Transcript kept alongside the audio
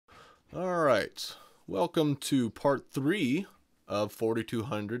Alright, welcome to part 3 of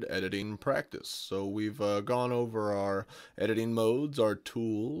 4200 editing practice. So we've gone over our editing modes, our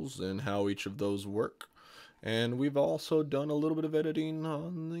tools, and how each of those work. And we've also done a little bit of editing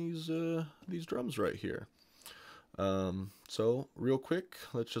on these drums right here. So real quick,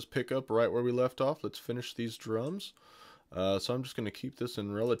 let's just pick up right where we left off. Let's finish these drums. So I'm just going to keep this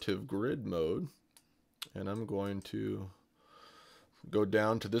in relative grid mode, and I'm going to go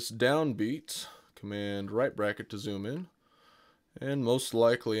down to this downbeat, command right bracket to zoom in, and most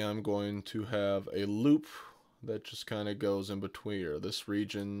likely I'm going to have a loop that just kind of goes in between here. This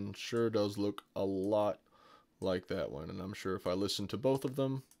region sure does look a lot like that one, and I'm sure if I listen to both of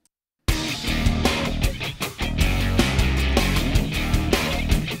them,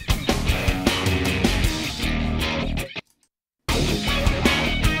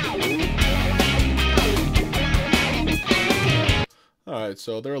 alright,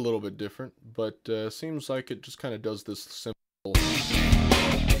 so they're a little bit different, but seems like it just kind of does this simple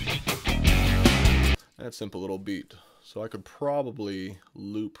little beat. So I could probably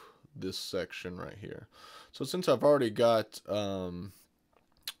loop this section right here. So since I've already got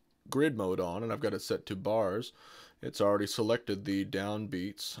grid mode on and I've got it set to bars, it's already selected the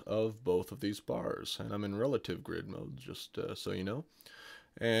downbeats of both of these bars, and I'm in relative grid mode, just so you know.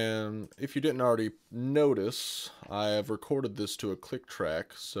 And if you didn't already notice, I have recorded this to a click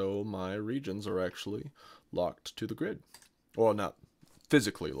track, so my regions are actually locked to the grid. Well, not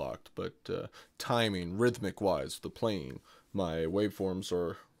physically locked, but timing, rhythmic wise, the playing, my waveforms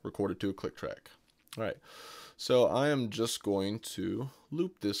are recorded to a click track. Alright, so I am just going to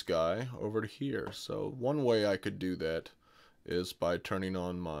loop this guy over to here. So one way I could do that is by turning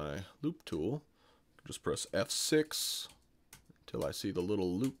on my loop tool. Just press F6 till I see the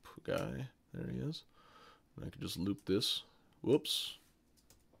little loop guy. There he is. And I can just loop this. Whoops.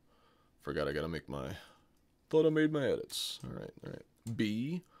 Forgot I gotta make my... Thought I made my edits. Alright.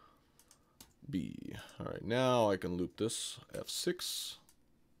 B. Alright, now I can loop this. F6.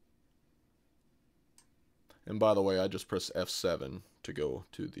 And by the way, I just press F7 to go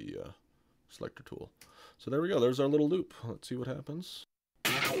to the selector tool. So there we go. There's our little loop. Let's see what happens.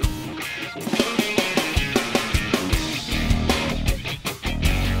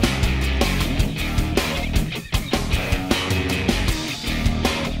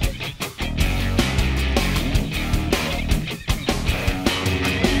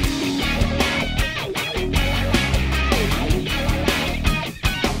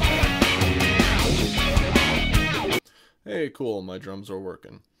 Hey, cool, my drums are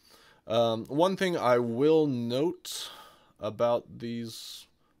working. One thing I will note about these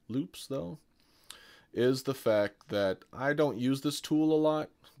loops, though, is the fact that I don't use this tool a lot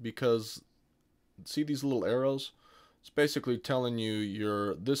because, see these little arrows? It's basically telling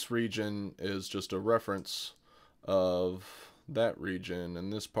you this region is just a reference of that region,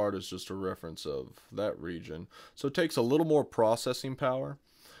 and this part is just a reference of that region. So it takes a little more processing power.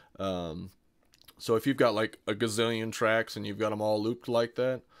 So if you've got like a gazillion tracks and you've got them all looped like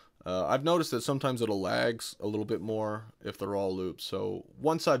that, I've noticed that sometimes it'll lag a little bit more if they're all looped. So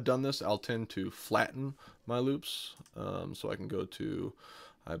once I've done this, I'll tend to flatten my loops. So I can go to,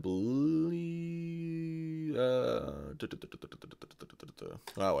 I believe, oh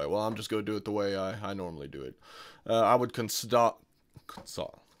wait, well, I'm just going to do it the way I normally do it. I would consolidate,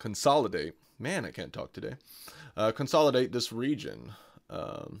 man, I can't talk today, consolidate this region.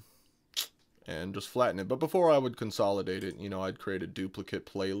 And just flatten it. But before I would consolidate it, I'd create a duplicate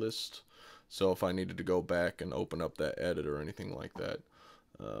playlist. So if I needed to go back and open up that edit or anything like that,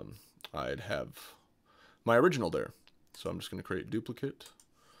 I'd have my original there. So I'm just going to create duplicate.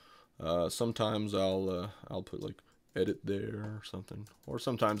 Sometimes I'll put like edit there or something, or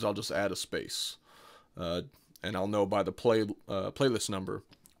sometimes I'll just add a space, and I'll know by the playlist number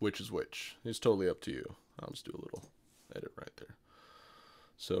which is which. It's totally up to you. I'll just do a little edit right there.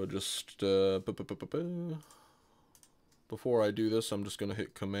 So just, before I do this, I'm just going to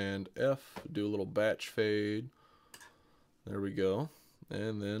hit Command F, do a little batch fade. There we go.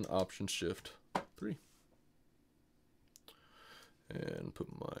 And then Option Shift 3. And put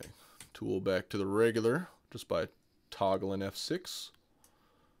my tool back to the regular, just by toggling F6.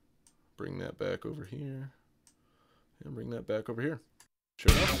 Bring that back over here. And bring that back over here.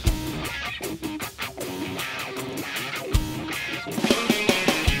 Sure enough.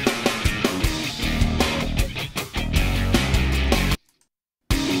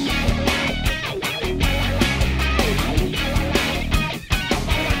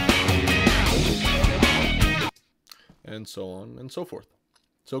 And so on and so forth.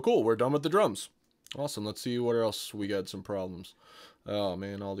 So cool, we're done with the drums. Awesome. Let's see what else we got some problems. Oh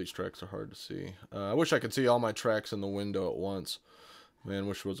man, all these tracks are hard to see. I wish I could see all my tracks in the window at once. Man,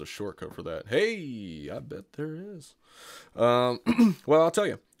 wish there was a shortcut for that. Hey, I bet there is. Well, I'll tell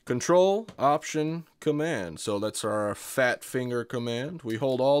you. Control, Option, Command. So that's our fat finger command. We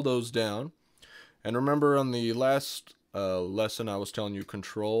hold all those down. And remember on the last lesson I was telling you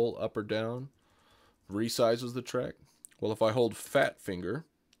Control, up or down, resizes the track. Well, if I hold fat finger,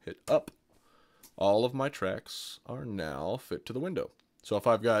 hit up, all of my tracks are now fit to the window. So if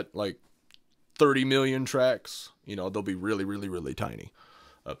I've got like 30 million tracks, you know, they'll be really, really, really tiny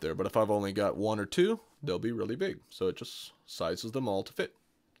up there. But if I've only got 1 or 2, they'll be really big. So it just sizes them all to fit.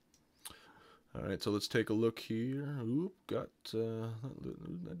 All right, so let's take a look here. Oop, that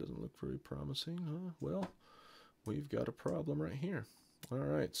doesn't look very promising. Well, we've got a problem right here. All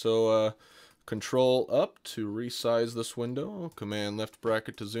right, so Control up to resize this window, Command left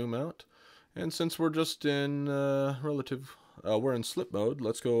bracket to zoom out. And since we're just in we're in slip mode,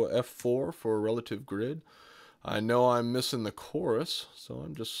 let's go F4 for relative grid. I know I'm missing the chorus, so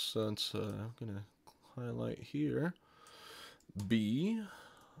I'm just gonna highlight here B,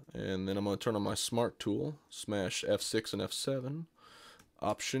 and then I'm gonna turn on my smart tool, smash F6 and F7,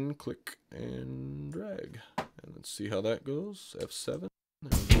 Option, click and drag, and let's see how that goes. F7.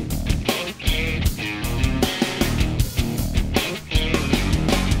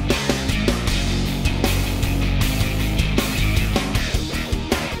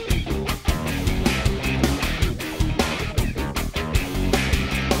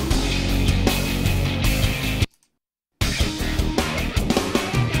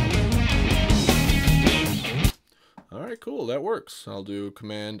 Cool, that works. I'll do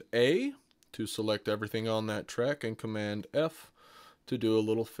Command A to select everything on that track and Command F to do a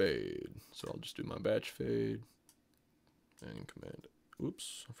little fade. So I'll just do my batch fade and Command,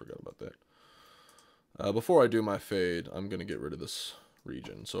 oops, I forgot about that. Before I do my fade, I'm going to get rid of this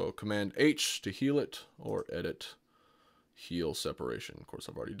region. So Command H to heal it, or Edit, Heal Separation. Of course,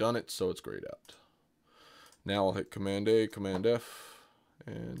 I've already done it, so it's grayed out. Now I'll hit Command A, Command F,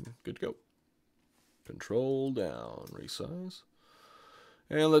 and good to go. Control down, resize,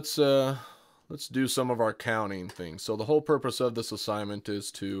 and let's do some of our counting things. So the whole purpose of this assignment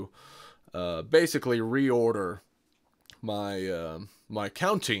is to basically reorder my my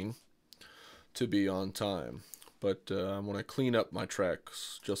counting to be on time. But I'm going to clean up my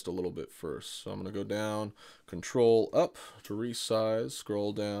tracks just a little bit first. So I'm going to go down, Control up to resize,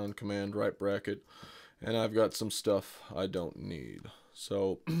 scroll down, Command right bracket, and I've got some stuff I don't need.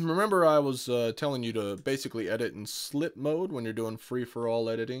 So remember I was telling you to basically edit in slip mode when you're doing free-for-all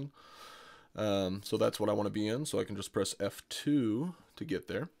editing. So that's what I want to be in. So I can just press F2 to get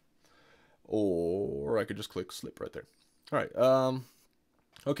there. Or I could just click slip right there. All right.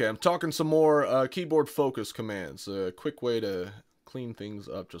 Okay, I'm talking some more keyboard focus commands. A quick way to clean things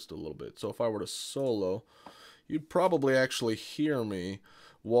up just a little bit. So if I were to solo, you'd probably actually hear me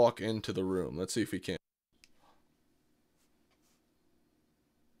walk into the room. Let's see if we can.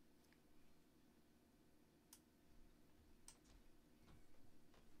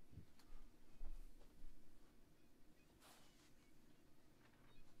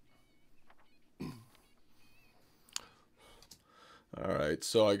 Alright,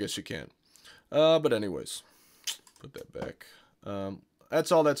 so I guess you can. But anyways, put that back.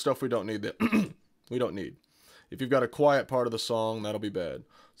 That's all that stuff we don't need. We don't need. If you've got a quiet part of the song, that'll be bad.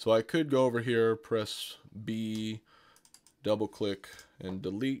 So I could go over here, press B, double click, and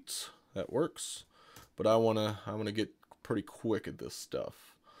delete. That works. But I wanna get pretty quick at this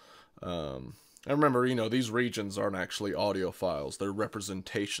stuff. And remember, you know, these regions aren't actually audio files. They're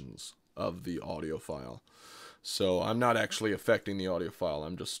representations of the audio file. So I'm not actually affecting the audio file.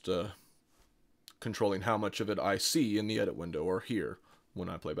 I'm just controlling how much of it I see in the edit window or hear when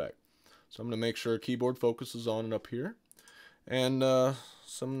I play back. So I'm going to make sure keyboard focus is on and up here. And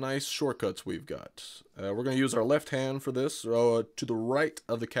some nice shortcuts we've got. We're going to use our left hand for this. To the right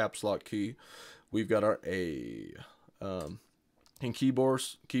of the caps lock key, we've got our A. In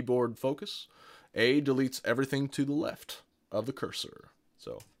keyboard focus, A deletes everything to the left of the cursor.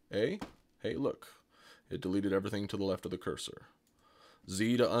 So A, hey look. It deleted everything to the left of the cursor.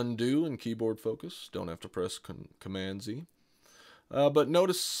 Z to undo in keyboard focus. Don't have to press Command Z. But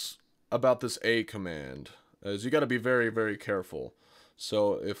notice about this A command, as you got to be very, very careful.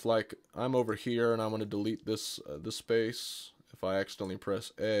 So if like I'm over here and I want to delete this space, if I accidentally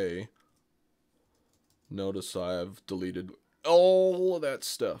press A, notice I've deleted all of that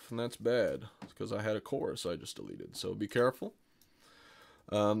stuff, and that's bad because I had a chorus I just deleted. So be careful.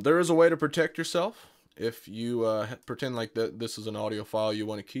 There is a way to protect yourself. If you pretend like this is an audio file you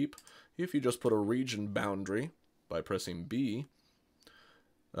want to keep, if you just put a region boundary by pressing B,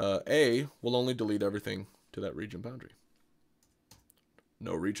 A will only delete everything to that region boundary.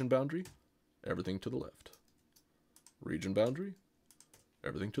 No region boundary, everything to the left. Region boundary,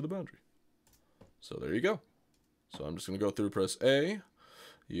 everything to the boundary. So there you go. So I'm just going to go through, press A.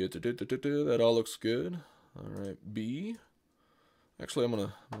 Yeah, that all looks good. All right, B. Actually, I'm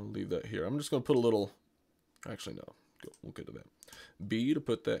gonna leave that here. I'm just going to put a little, actually, no. We'll get to that. B to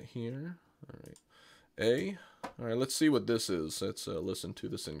put that here. All right. A. All right, let's see what this is. Let's listen to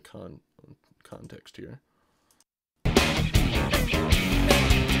this in context here.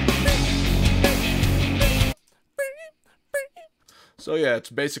 So yeah, it's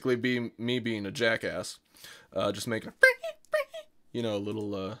basically me being a jackass. Just making a, you know, a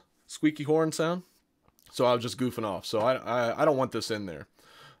little squeaky horn sound. So I was just goofing off. So I don't want this in there.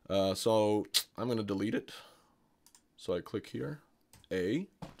 So I'm going to delete it. So I click here. A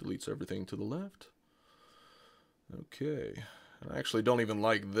deletes everything to the left. Okay. And I actually don't even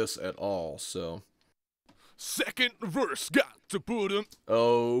like this at all. So second verse, got to put 'em.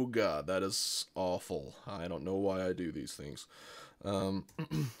 Oh God, that is awful. I don't know why I do these things.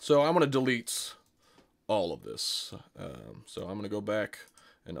 So I'm going to delete all of this. So I'm going to go back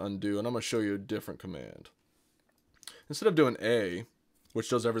and undo, and I'm going to show you a different command. Instead of doing A, which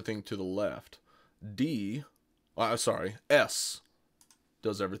does everything to the left, S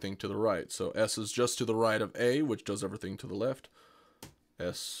does everything to the right. So S is just to the right of A, which does everything to the left.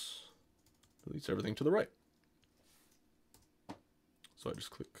 S deletes everything to the right. So I just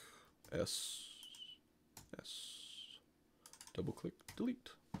click S, double click, delete.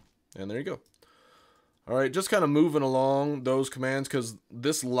 And there you go. All right, just kind of moving along those commands, because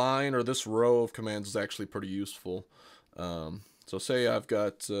this line or this row of commands is actually pretty useful. So say I've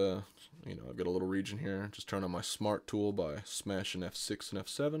got, I've got a little region here. Just turn on my Smart tool by smashing F6 and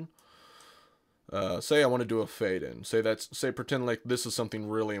F7. Say I want to do a fade in. Say pretend like this is something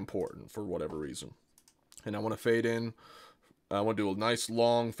really important for whatever reason, and I want to fade in. I want to do a nice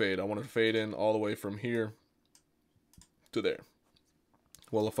long fade. I want to fade in all the way from here to there.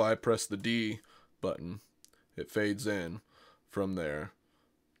 Well, if I press the D button, it fades in from there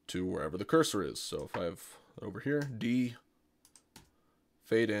to wherever the cursor is. So if I have over here, D,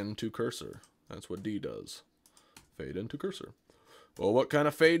 fade in to cursor. That's what D does. Fade into cursor. Well, what kind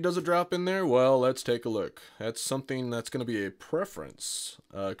of fade does it drop in there? Well, let's take a look. That's something that's going to be a preference,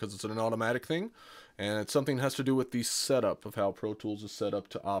 because it's an automatic thing, and it's something that has to do with the setup of how Pro Tools is set up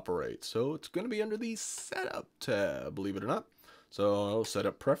to operate. So it's going to be under the setup tab, believe it or not. So I'll set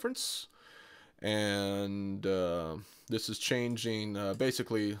up preference, and this is changing,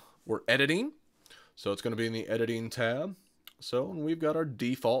 basically we're editing, so it's going to be in the editing tab. So we've got our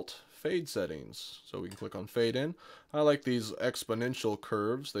default fade settings. So we can click on fade in. I like these exponential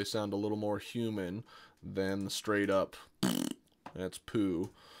curves. They sound a little more human than the straight up, that's poo.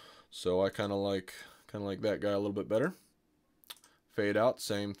 So I kind of like that guy a little bit better. Fade out,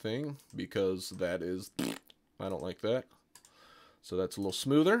 same thing, because that is, I don't like that. So that's a little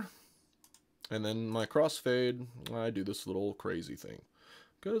smoother. And then my crossfade, I do this little crazy thing,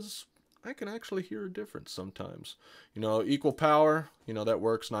 because I can actually hear a difference sometimes. You know, equal power, you know, that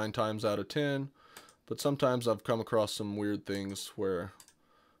works 9 times out of 10. But sometimes I've come across some weird things where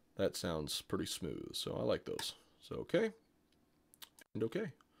that sounds pretty smooth. So I like those. So okay. And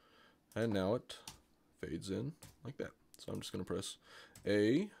okay. And now it fades in like that. So I'm just going to press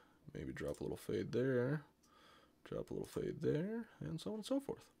A. Maybe drop a little fade there. Drop a little fade there. And so on and so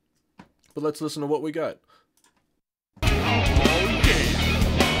forth. But let's listen to what we got. Oh, yeah.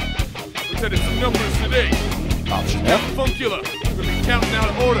 We're setting some numbers today. Option F. Funkula. We're going to be counting out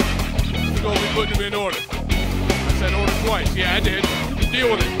of order. We're going to be putting them in order. I said order twice. Yeah, I did.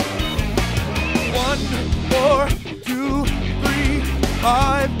 Deal with it. 1, 4, 2, 3,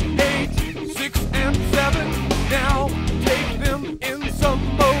 5, 8, 6, and 7. Now take them in some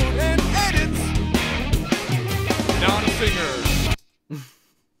mode and edit. Not a singer.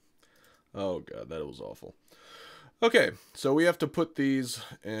 Oh God, that was awful. Okay, so we have to put these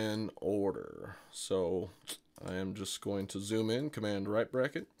in order. So I am just going to zoom in, Command right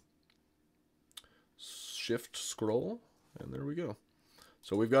bracket, Shift scroll, and there we go.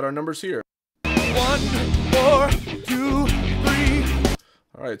 So we've got our numbers here. 1, 4, 2, 3.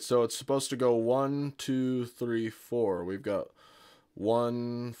 All right, so it's supposed to go 1, 2, 3, 4. We've got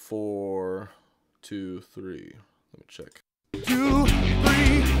 1, 4, 2, 3. Let me check. 2,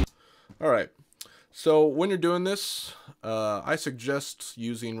 3. All right. So when you're doing this, I suggest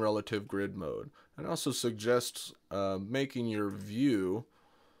using relative grid mode. And I also suggest making your view,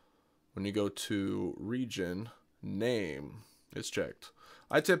 when you go to region, name is checked.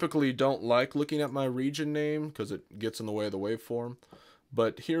 I typically don't like looking at my region name because it gets in the way of the waveform,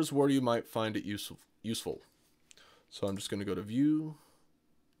 but here's where you might find it useful. So I'm just going to go to View,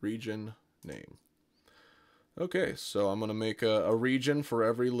 Region, Name. Okay, so I'm going to make a region for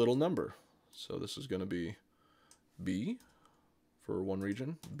every little number. So this is going to be B for one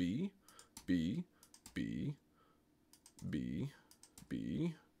region, B, B, B, B,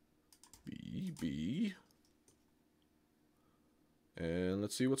 B, B, B. And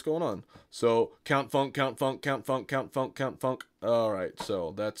let's see what's going on. So count funk, count funk, count funk, count funk, count funk. All right,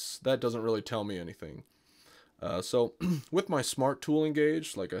 so that doesn't really tell me anything. So with my smart tool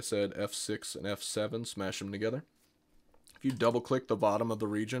engaged, like I said, F6 and F7, smash them together. If you double click the bottom of the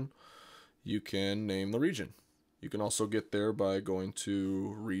region, you can name the region. You can also get there by going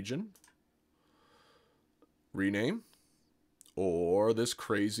to Region, Rename, or this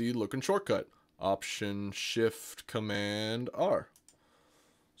crazy looking shortcut, Option Shift Command R.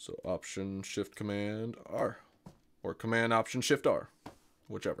 So Option Shift Command R, or Command Option Shift R,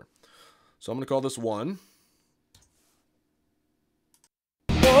 whichever. So I'm going to call this 1.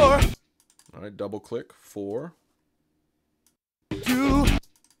 All right, double click 4. 2.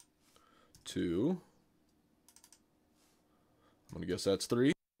 2. I'm gonna guess that's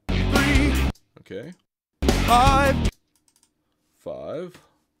 3. 3. Okay. 5. 5.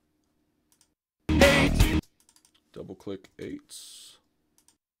 8. Double click 8.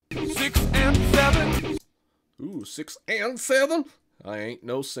 6 and 7. Ooh, 6 and 7. I ain't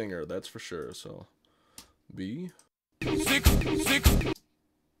no singer, that's for sure. So B. 6, 6,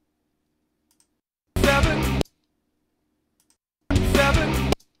 7,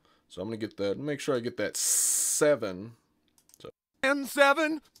 7, So I'm gonna get that. Make sure I get that 7. and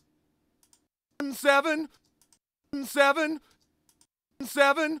 7, and 7, and 7, and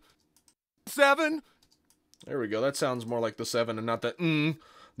 7, 7. There we go. That sounds more like the 7 and not that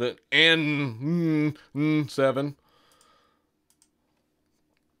the N 7.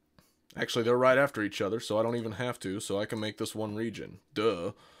 Actually, they're right after each other, so I don't even have to. So I can make this one region.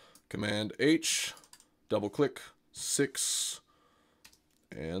 Duh. Command H, double click 6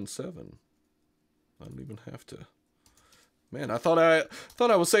 and 7. I don't even have to. Man, I thought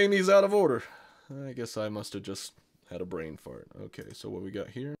I was saying these out of order. I guess I must have just had a brain fart. Okay, so what we got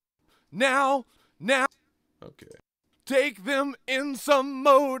here? Now, Okay. take them in some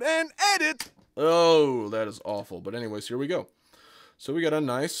mode and edit. Oh, that is awful. But anyways, here we go. So we got a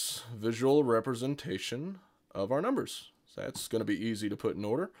nice visual representation of our numbers. So that's going to be easy to put in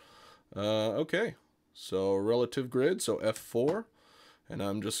order. Okay, so relative grid, so F4. And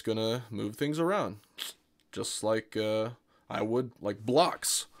I'm just going to move things around. Just like I would like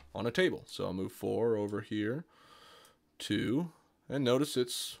blocks on a table. So I'll move 4 over here. 2. And notice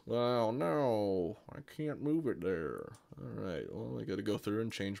it's, well, no, I can't move it there. All right, well, I got to go through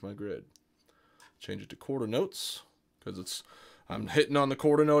and change my grid. Change it to quarter notes, because I'm hitting on the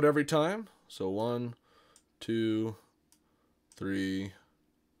quarter note every time. So 1, 2, 3,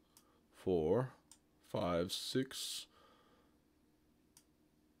 4, 5, 6,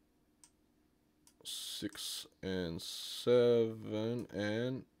 6 and 7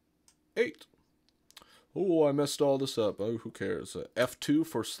 and 8. Oh, I messed all this up. Oh, who cares? F2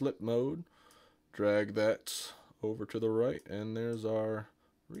 for slip mode. Drag that over to the right, and there's our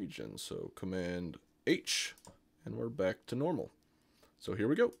region. So Command H, and we're back to normal. So here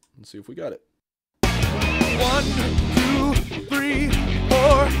we go. Let's see if we got it. 1, 2, 3,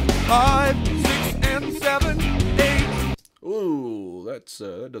 4, 5, 6, and 7, 8. Ooh,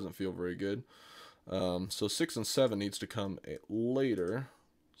 that doesn't feel very good. So 6 and 7 needs to come later.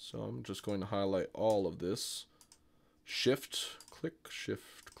 So I'm just going to highlight all of this. Shift, click,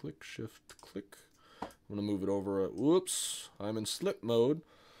 shift, click, shift, click. I'm going to move it over. Whoops, I'm in slip mode.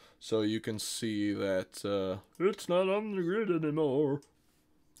 So you can see that it's not on the grid anymore.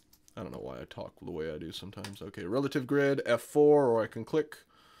 I don't know why I talk the way I do sometimes. Okay, relative grid, F4, or I can click.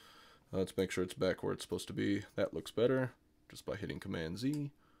 Let's make sure it's back where it's supposed to be. That looks better just by hitting Command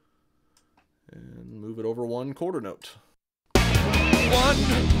Z. And move it over 1 quarter note. 1,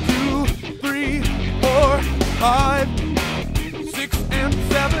 2, 3, 4, 5, 6, and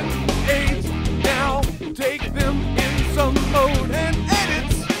 7, 8. Now take them in some mode and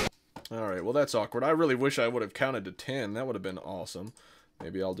edit. Alright, well that's awkward. I really wish I would have counted to 10. That would have been awesome.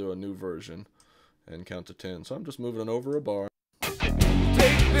 Maybe I'll do a new version and count to 10. So I'm just moving it over a bar. Take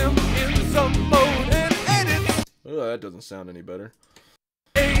them in some mode and edit. Oh, that doesn't sound any better.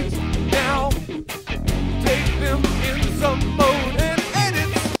 8. Now take them in some mode and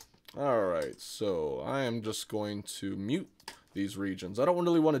edit. Alright, so I am just going to mute these regions. I don't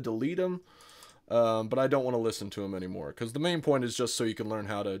really want to delete them. but I don't want to listen to them anymore, because the main point is just so you can learn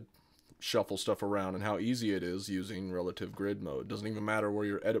how to shuffle stuff around and how easy it is using relative grid mode. It doesn't even matter where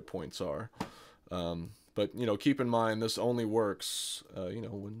your edit points are. But, you know, keep in mind this only works, you know,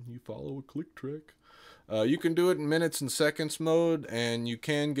 when you follow a click track. You can do it in minutes and seconds mode, and you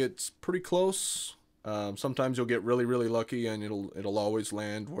can get pretty close. Sometimes you'll get really, really lucky, and it'll always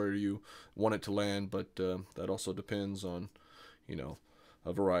land where you want it to land, but that also depends on, you know,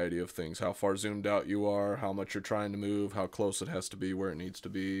 a variety of things. How far zoomed out you are, how much you're trying to move, how close it has to be, where it needs to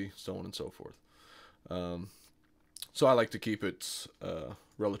be, so on and so forth. So I like to keep it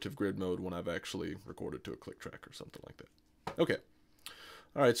relative grid mode when I've actually recorded to a click track or something like that. Okay.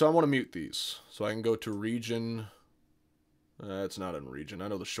 Alright, so I want to mute these. So I can go to region. It's not in region. I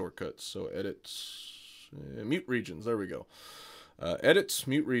know the shortcuts. So edits, mute regions. There we go. Edits,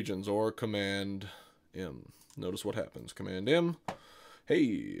 mute regions, or Command M. Notice what happens. Command M.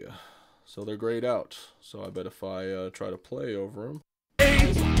 Hey. So they're grayed out. So I bet if I try to play over them.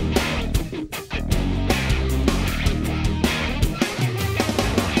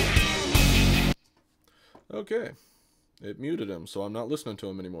 Okay. It muted him, so I'm not listening to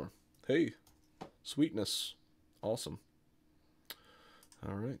him anymore. Hey. Sweetness. Awesome.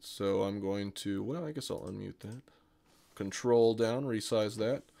 Alright, so I'm going to, well, I guess I'll unmute that. Control down, resize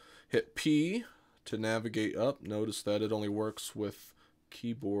that. Hit P to navigate up. Notice that it only works with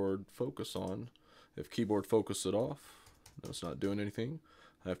keyboard focus on. If keyboard focus it off, no, it's not doing anything.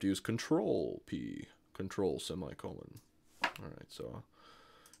 I have to use Control P, Control semicolon. Alright, so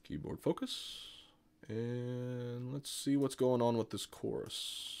keyboard focus. And let's see what's going on with this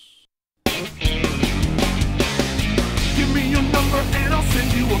chorus. Give me your number and I'll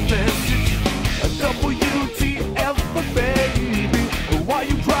send you a message. A WTF, baby. Why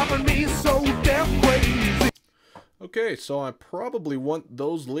you driving me so damn crazy? Okay, so I probably want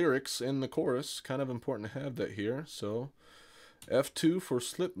those lyrics in the chorus. Kind of important to have that here. So F2 for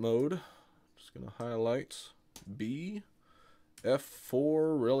slip mode. Just going to highlight B.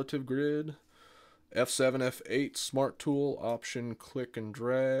 F4 relative grid. F7, F8 smart tool, option click and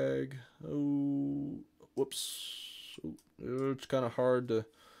drag. Oh, whoops. It's kind of hard to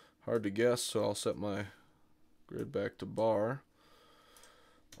guess, so I'll set my grid back to bar.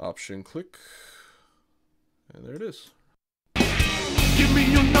 Option click. And there it is. Give me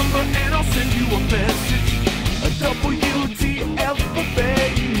your number and I'll send you a message. A WTF,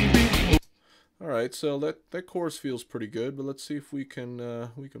 baby. Alright, so that chorus feels pretty good, but let's see if we can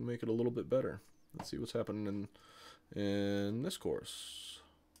make it a little bit better. Let's see what's happening in this chorus.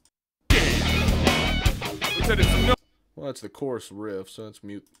 Well, that's the chorus riff, so that's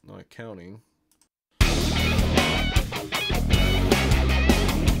mute, not counting.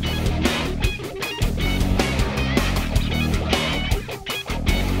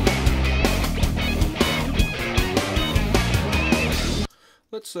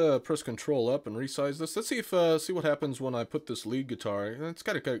 Let's press Control up and resize this. Let's see if see what happens when I put this lead guitar. It's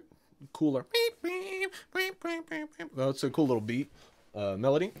got a cooler. Well, it's a cool little beat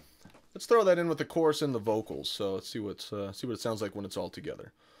melody. Let's throw that in with the chorus and the vocals. So let's see what it sounds like when it's all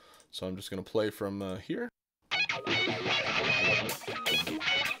together. So I'm just gonna play from here.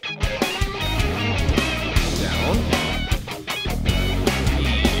 Down.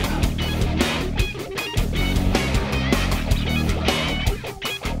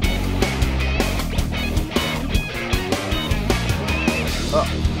 Up.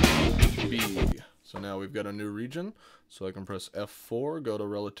 B. So now we've got a new region. So I can press F4, go to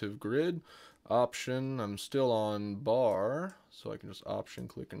relative grid. Option, I'm still on bar. So I can just option,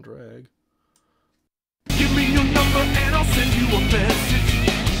 click and drag. Give me your number and I'll send you a message.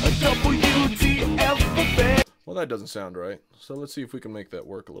 A WTF, baby. Well, that doesn't sound right. So let's see if we can make that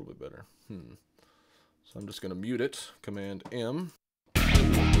work a little bit better. So I'm just going to mute it. Command M.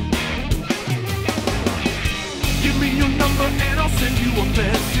 Give me your number and I'll send you a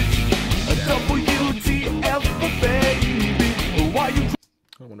message. A WTF, baby. Why you?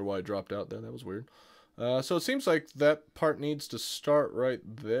 I wonder why it dropped out there. That was weird. So it seems like that part needs to start right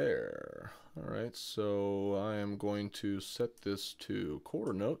there. Alright, so I am going to set this to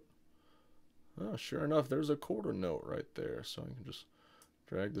quarter note. Oh, sure enough, there's a quarter note right there. So I can just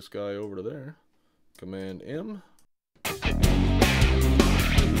drag this guy over to there. Command M.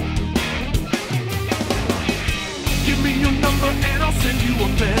 Give me your number and I'll send you a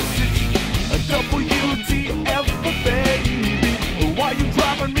message. A WTF, baby. Why you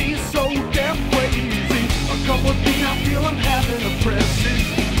driving me so damn crazy? Come with me, I feel I'm having a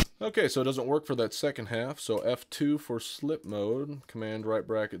present. Okay, so it doesn't work for that second half. So F2 for slip mode. Command right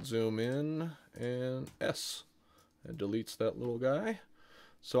bracket zoom in and S. It deletes that little guy.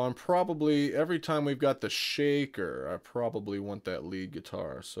 So I'm probably, every time we've got the shaker, I probably want that lead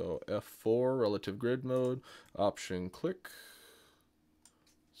guitar. So F4, relative grid mode, option click.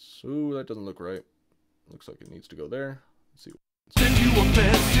 So that doesn't look right. Looks like it needs to go there. Let's see. Send you a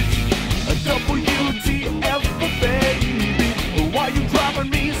message, a WTF, baby. Why you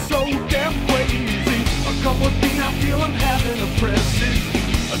driving me so damn crazy? Come with me, I feel I'm having a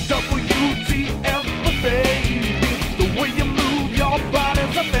presence. A WTF, baby. The way you move your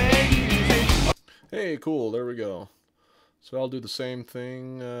body's amazing. Hey, cool, there we go. So I'll do the same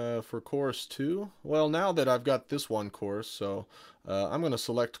thing for chorus 2. Well, now that I've got this one chorus, so I'm going to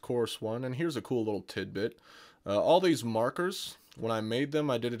select chorus 1, and here's a cool little tidbit. All these markers, when I made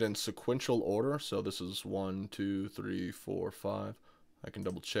them, I did it in sequential order, so this is 1, 2, 3, 4, 5. I can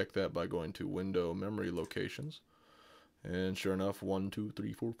double check that by going to Window Memory Locations. And sure enough, 1, 2,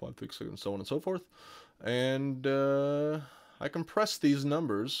 3, 4, 5, 6, 7, and so on and so forth. And I can press these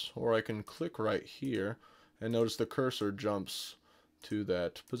numbers, or I can click right here, and notice the cursor jumps to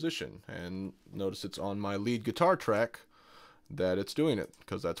that position. And notice it's on my lead guitar track that it's doing it,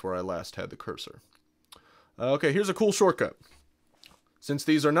 because that's where I last had the cursor. Okay, here's a cool shortcut. Since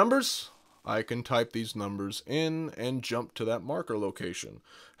these are numbers, I can type these numbers in and jump to that marker location.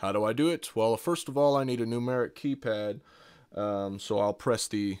 How do I do it? Well, first of all, I need a numeric keypad, so I'll press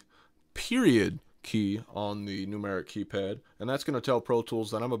the period key on the numeric keypad, and that's going to tell Pro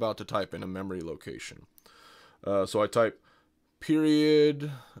Tools that I'm about to type in a memory location. So I type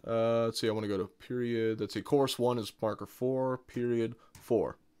period, let's see, I want to go to period, let's see, chorus 1 is marker 4, period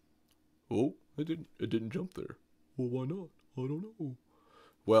 4. Oh, it didn't jump there. Well, why not? I don't know.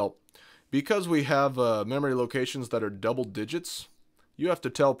 Well, because we have memory locations that are double digits, you have to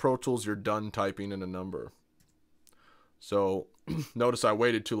tell Pro Tools you're done typing in a number. So notice I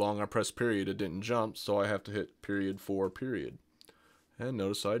waited too long, I pressed period, it didn't jump, so I have to hit period 4, period. And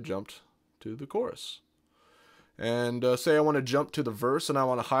notice I jumped to the chorus. And say I want to jump to the verse and I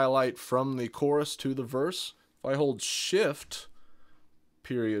want to highlight from the chorus to the verse. If I hold shift,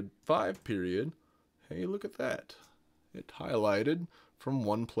 period 5, period, hey, look at that. It highlighted from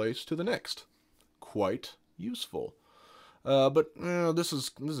one place to the next. Quite useful. But this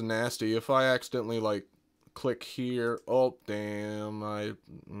is nasty. If I accidentally like click here, oh damn,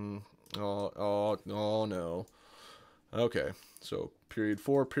 oh no. Okay, so period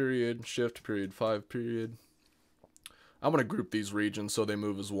 4, period, shift, period 5, period. I'm going to group these regions so they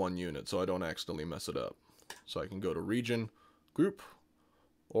move as one unit so I don't accidentally mess it up. So I can go to region, group,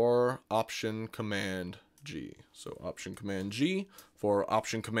 or option command G. So option command G for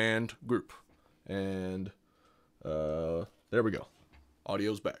option command group. And there we go.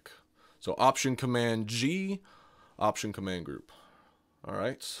 Audio's back. So option command G, option command group. All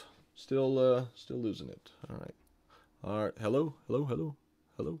right. Still losing it. All right. All right. Hello.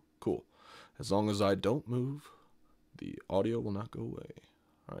 Cool. As long as I don't move, the audio will not go away.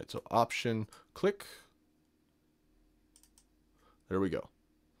 All right. So option click. There we go.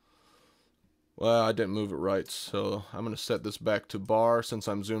 Well, I didn't move it right, so I'm going to set this back to bar since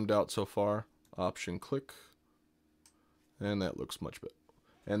I'm zoomed out so far. Option click. And that looks much better.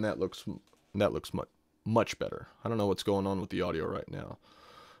 And that looks much better. I don't know what's going on with the audio right now.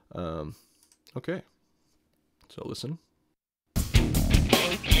 Okay. So listen. Give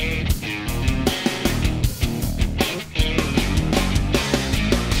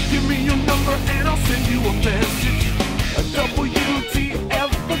me your number and I'll send you a message. A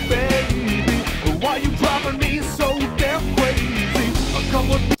WTF, baby. Why you driving me so damn crazy? Come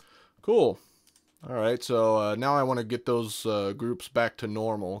with me. Cool. All right, so now I want to get those groups back to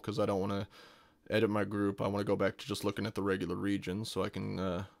normal because I don't want to edit my group. I want to go back to just looking at the regular regions, so I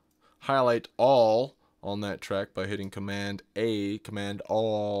can highlight all on that track by hitting Command A, Command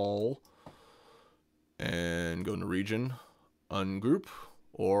All, and go into region, ungroup,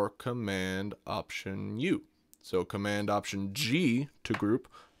 or Command Option U. So Command Option G to group,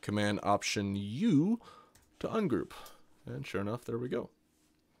 Command Option U to ungroup. And sure enough, there we go.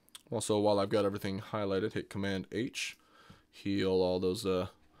 Also, while I've got everything highlighted, hit Command H, heal all those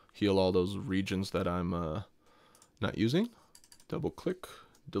regions that I'm not using. Double click,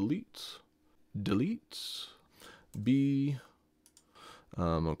 delete, B,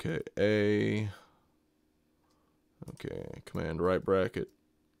 okay, A, okay, Command right bracket,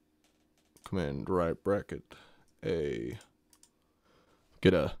 A.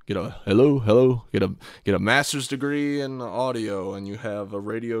 Get a master's degree in audio, and you have a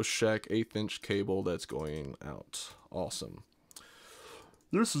Radio Shack 1/8" cable that's going out. Awesome.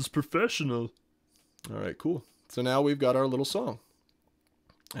 This is professional. All right, cool. So now we've got our little song.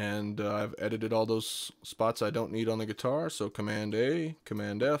 And I've edited all those spots I don't need on the guitar. So Command A,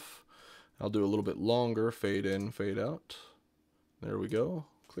 Command F. I'll do a little bit longer, fade in, fade out. There we go.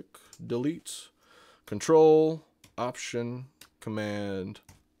 Click, delete, Control, Option, Command,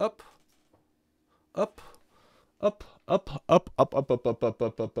 up, up, up, up, up, up, up, up, up, up,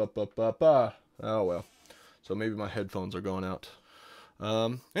 up, up, up, up, up, up. Oh well. So maybe my headphones are going out.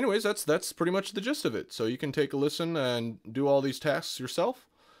 Anyways, that's pretty much the gist of it. So you can take a listen and do all these tasks yourself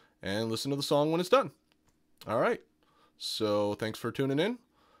and listen to the song when it's done. All right. So thanks for tuning in,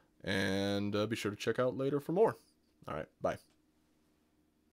 and be sure to check out later for more. All right. Bye.